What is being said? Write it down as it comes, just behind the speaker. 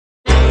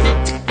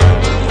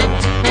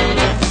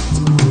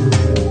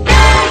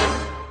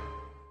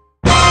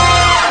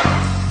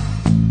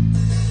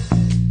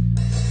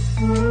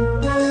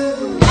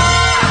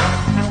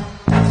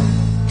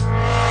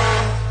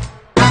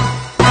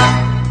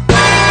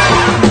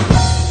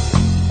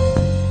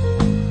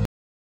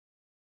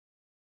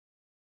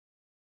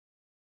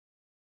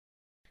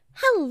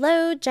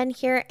Hello, Jen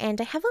here, and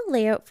I have a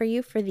layout for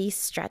you for the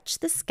Stretch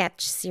the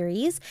Sketch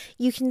series.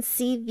 You can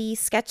see the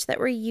sketch that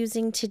we're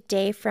using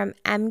today from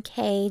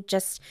MK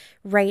just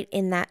right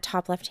in that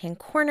top left-hand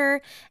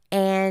corner,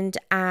 and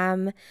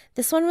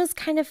this one was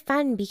kind of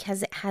fun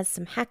because it has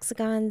some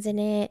hexagons in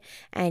it,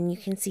 and you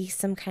can see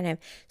some kind of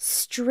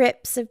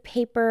strips of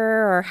paper,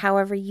 or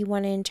however you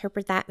want to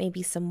interpret that,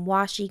 maybe some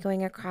washi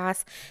going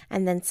across,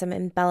 and then some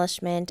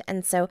embellishment.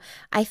 And so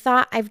I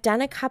thought I've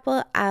done a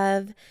couple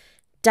of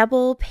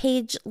double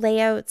page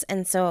layouts,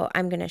 and so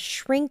I'm going to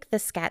shrink the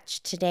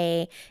sketch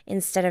today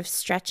instead of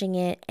stretching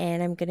it,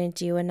 and I'm going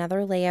to do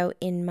another layout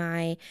in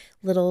my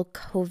little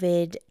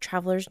COVID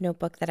traveler's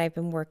notebook that I've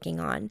been working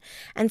on.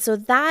 And so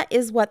that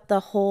is what the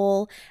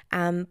whole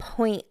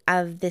point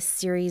of this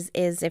series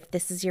is. If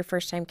this is your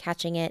first time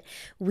catching it,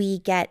 we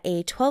get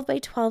a 12 by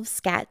 12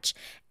 sketch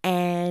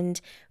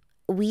and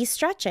we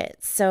stretch it.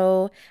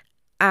 So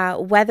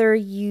whether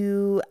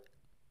you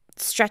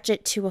stretch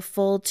it to a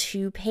full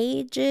 2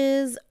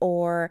 pages,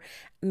 or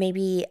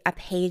maybe a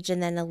page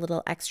and then a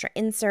little extra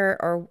insert,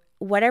 or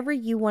whatever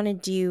you want to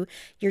do,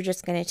 you're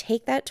just going to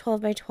take that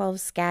 12 by 12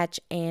 sketch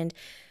and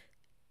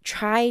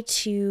try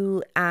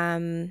to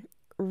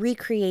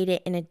recreate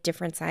it in a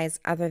different size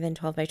other than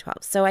 12 by 12.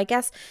 So I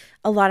guess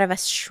a lot of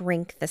us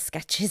shrink the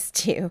sketches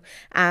too,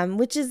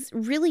 which is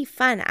really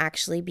fun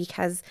actually,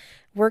 because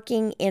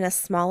working in a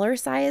smaller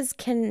size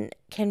can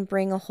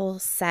bring a whole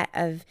set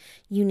of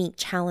unique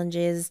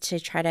challenges to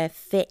try to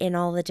fit in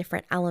all the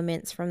different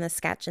elements from the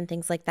sketch and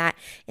things like that.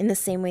 In the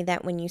same way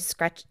that when you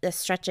stretch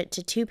it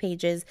to 2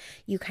 pages,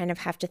 you kind of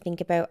have to think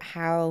about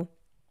how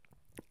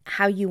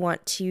you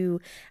want to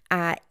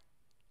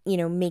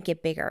make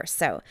it bigger.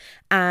 So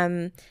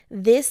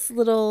this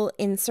little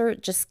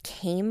insert just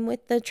came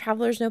with the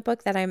traveler's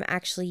notebook that I'm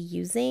actually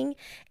using.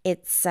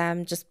 It's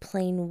just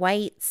plain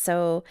white,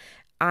 so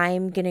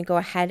I'm going to go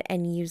ahead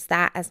and use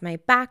that as my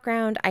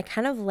background. I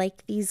kind of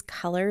like these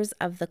colors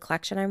of the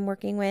collection I'm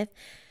working with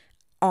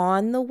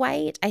on the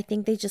white. I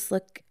think they just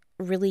look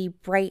really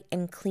bright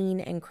and clean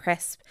and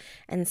crisp,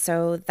 and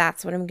so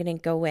that's what I'm going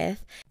to go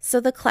with.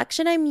 So the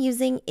collection I'm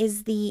using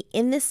is the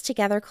In This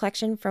Together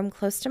collection from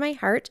Close to My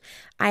Heart.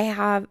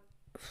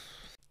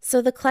 So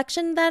the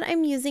collection that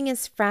I'm using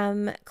is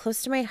from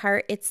Close to My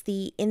Heart. It's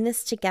the In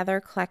This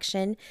Together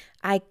collection.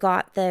 I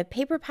got the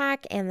paper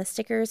pack and the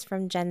stickers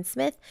from Jen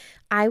Smith.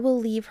 I will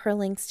leave her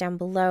links down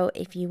below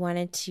if you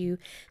wanted to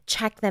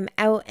check them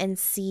out and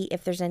see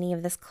if there's any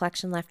of this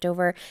collection left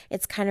over.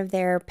 It's kind of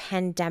their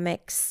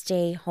pandemic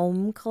stay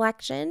home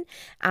collection.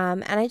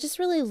 And I just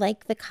really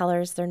like the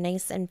colors. They're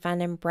nice and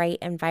fun and bright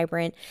and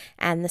vibrant,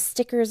 and the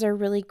stickers are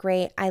really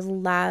great. I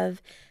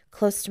love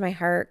Close to My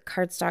Heart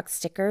cardstock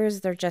stickers.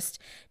 They're just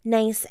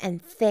nice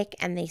and thick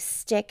and they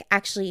stick.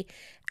 Actually,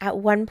 at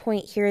one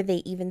point here,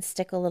 they even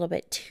stick a little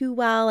bit too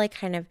well. I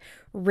kind of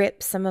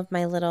rip some of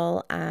my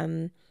little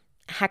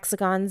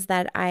hexagons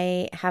that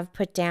I have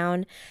put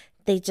down.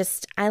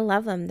 I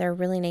love them. They're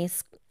really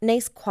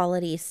nice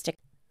quality stickers.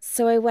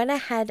 So I went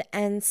ahead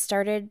and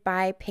started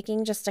by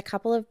picking just a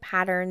couple of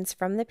patterns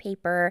from the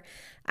paper,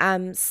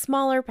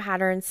 smaller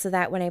patterns, so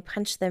that when I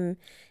punch them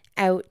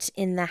out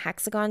in the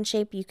hexagon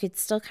shape, you could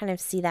still kind of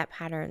see that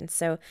pattern.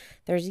 So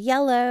there's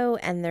yellow,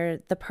 and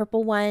the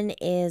purple one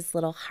is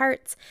little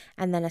hearts,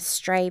 and then a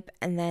stripe,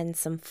 and then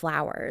some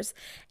flowers.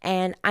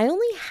 And I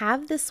only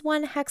have this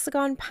one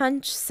hexagon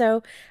punch,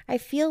 so I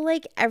feel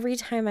like every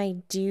time I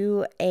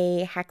do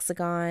a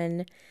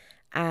hexagon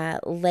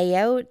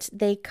layout,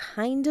 they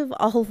kind of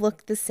all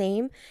look the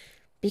same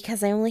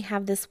because I only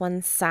have this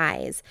one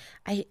size.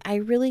 I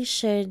really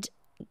should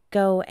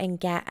go and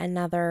get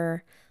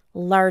another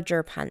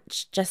larger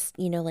punch, just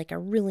like a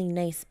really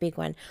nice big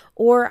one.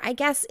 Or I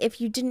guess if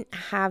you didn't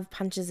have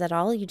punches at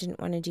all, you didn't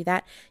want to do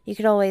that, you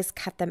could always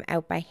cut them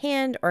out by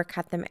hand, or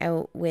cut them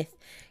out with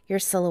your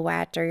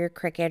silhouette or your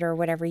Cricut or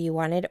whatever you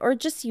wanted, or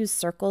just use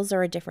circles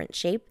or a different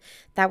shape.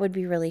 That would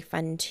be really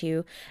fun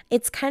too.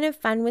 It's kind of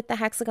fun with the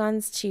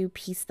hexagons to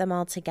piece them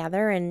all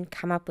together and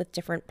come up with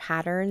different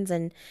patterns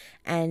and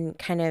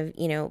kind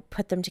of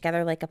put them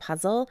together like a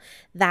puzzle.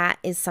 That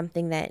is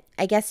something that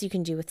I guess you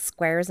can do with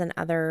squares and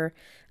other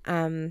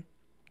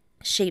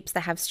shapes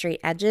that have straight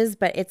edges,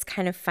 but it's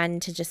kind of fun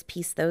to just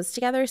piece those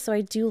together. So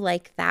I do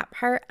like that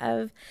part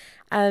of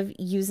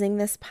using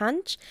this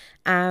punch.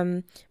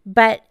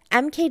 But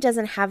MK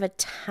doesn't have a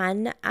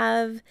ton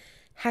of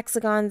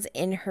hexagons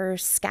in her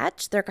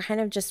sketch. They're kind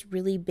of just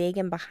really big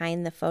and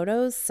behind the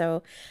photos,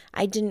 so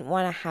I didn't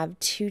want to have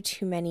too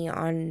many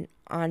on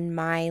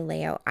my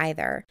layout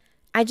either.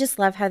 I just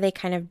love how they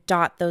kind of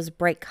dot those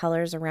bright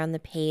colors around the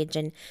page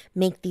and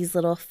make these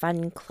little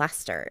fun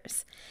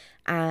clusters.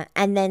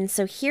 And then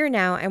so here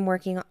now I'm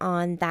working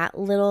on that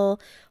little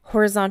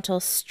horizontal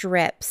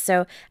strip.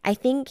 So I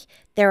think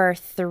there are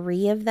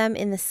 3 of them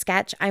in the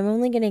sketch. I'm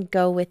only going to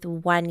go with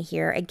 1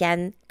 here.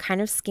 Again,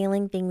 kind of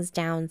scaling things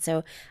down.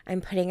 So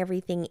I'm putting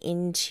everything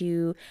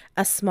into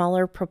a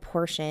smaller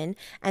proportion.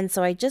 And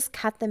so I just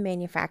cut the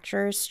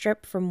manufacturer's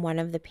strip from one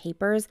of the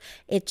papers.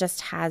 It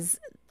just has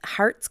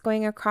hearts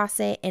going across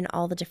it in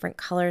all the different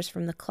colors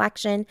from the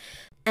collection.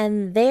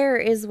 And there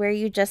is where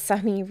you just saw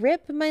me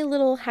rip my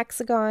little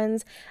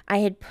hexagons. I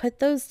had put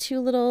those two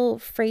little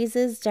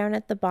phrases down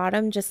at the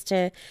bottom just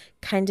to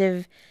kind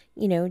of,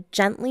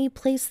 gently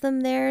place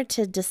them there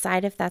to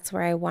decide if that's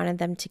where I wanted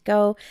them to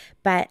go.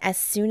 But as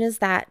soon as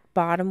that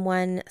bottom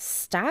one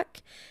stuck,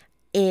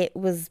 it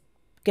was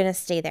gonna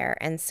stay there,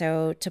 and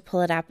so to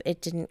pull it up,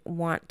 it didn't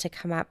want to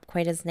come up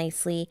quite as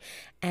nicely,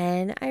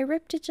 and I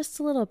ripped it just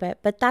a little bit.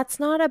 But that's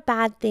not a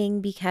bad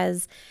thing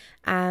because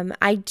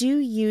I do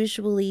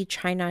usually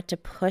try not to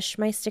push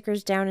my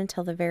stickers down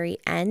until the very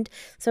end,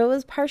 so it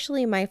was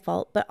partially my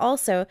fault, but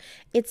also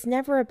it's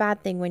never a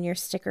bad thing when your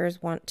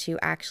stickers want to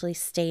actually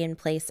stay in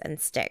place and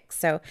stick,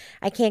 so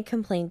I can't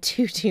complain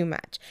too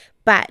much.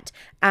 But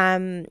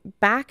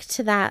back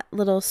to that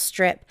little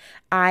strip,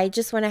 I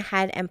just went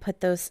ahead and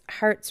put those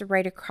hearts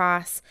right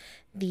across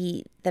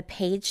the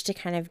page to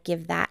kind of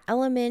give that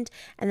element.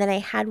 And then I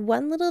had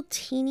one little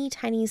teeny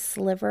tiny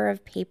sliver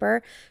of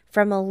paper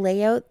from a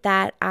layout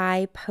that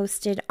I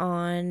posted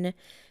on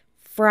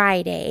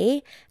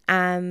Friday.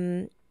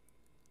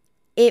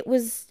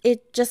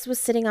 It just was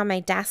sitting on my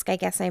desk. I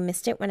guess I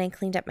missed it when I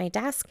cleaned up my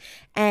desk.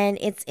 And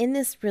it's in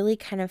this really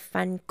kind of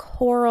fun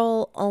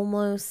coral,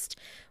 almost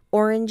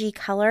orangey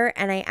color,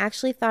 and I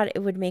actually thought it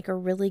would make a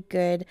really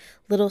good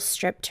little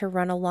strip to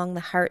run along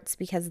the hearts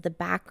because the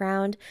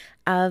background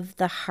of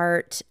the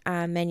heart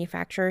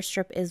manufacturer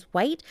strip is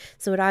white,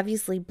 so it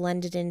obviously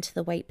blended into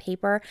the white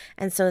paper,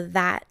 and so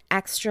that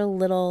extra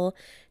little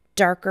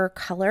darker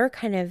color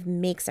kind of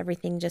makes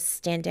everything just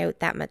stand out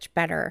that much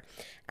better.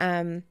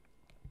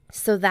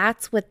 So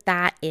that's what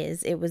that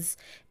is. It was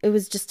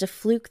just a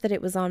fluke that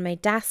it was on my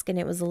desk, and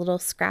it was a little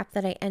scrap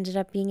that I ended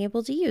up being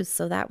able to use.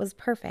 So that was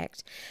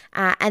perfect.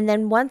 And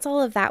then once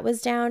all of that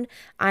was down,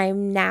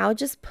 I'm now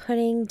just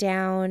putting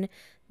down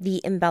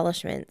the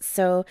embellishments.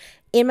 So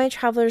in my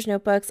traveler's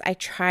notebooks, I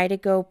try to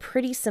go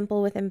pretty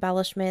simple with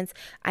embellishments.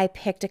 I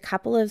picked a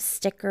couple of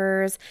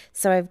stickers.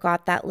 So I've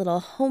got that little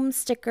home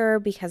sticker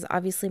because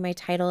obviously my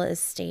title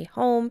is Stay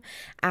Home.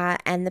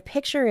 And the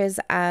picture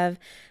is of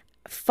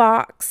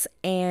Fox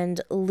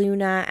and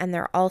Luna, and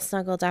they're all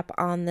snuggled up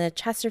on the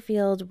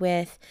Chesterfield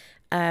with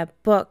a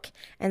book.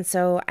 And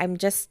so I'm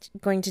just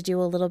going to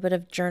do a little bit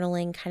of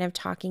journaling, kind of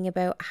talking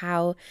about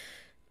how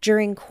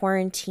during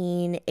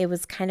quarantine it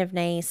was kind of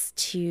nice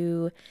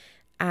to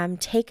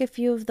take a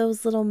few of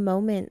those little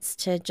moments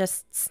to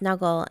just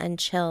snuggle and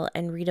chill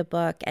and read a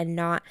book and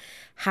not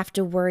have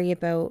to worry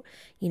about,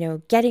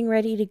 getting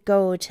ready to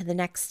go to the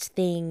next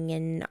thing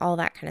and all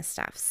that kind of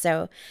stuff.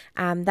 So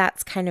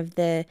that's kind of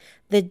the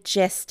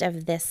gist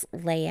of this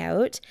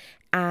layout.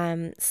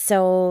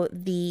 So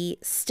the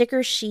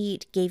sticker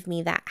sheet gave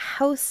me that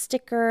house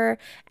sticker,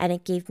 and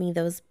it gave me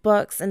those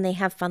books, and they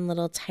have fun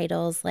little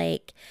titles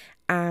like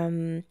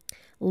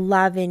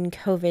Love in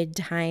COVID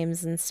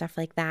Times and stuff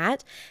like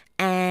that.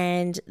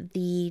 And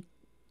the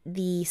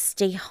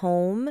Stay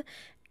Home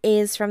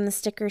is from the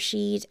sticker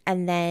sheet,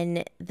 and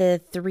then the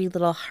 3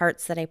 little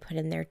hearts that I put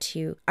in there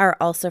too are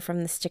also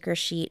from the sticker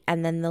sheet,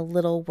 and then the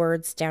little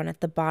words down at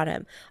the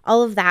bottom.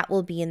 All of that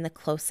will be in the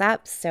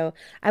close-up. So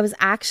I was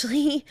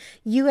actually,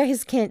 you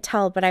guys can't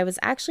tell, but I was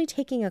actually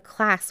taking a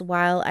class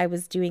while I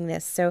was doing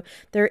this. So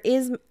there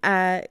is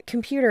a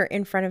computer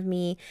in front of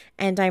me,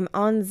 and I'm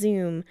on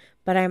Zoom,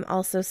 but I'm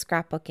also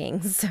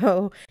scrapbooking.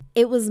 So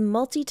it was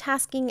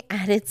multitasking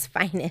at its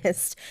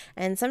finest.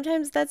 And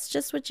sometimes that's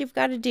just what you've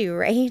got to do,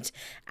 right?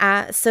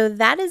 So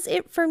that is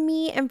it for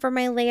me and for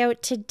my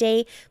layout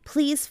today.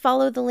 Please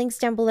follow the links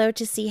down below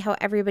to see how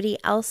everybody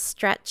else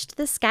stretched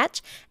the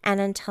sketch. And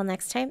until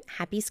next time,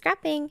 happy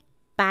scrapping.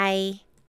 Bye.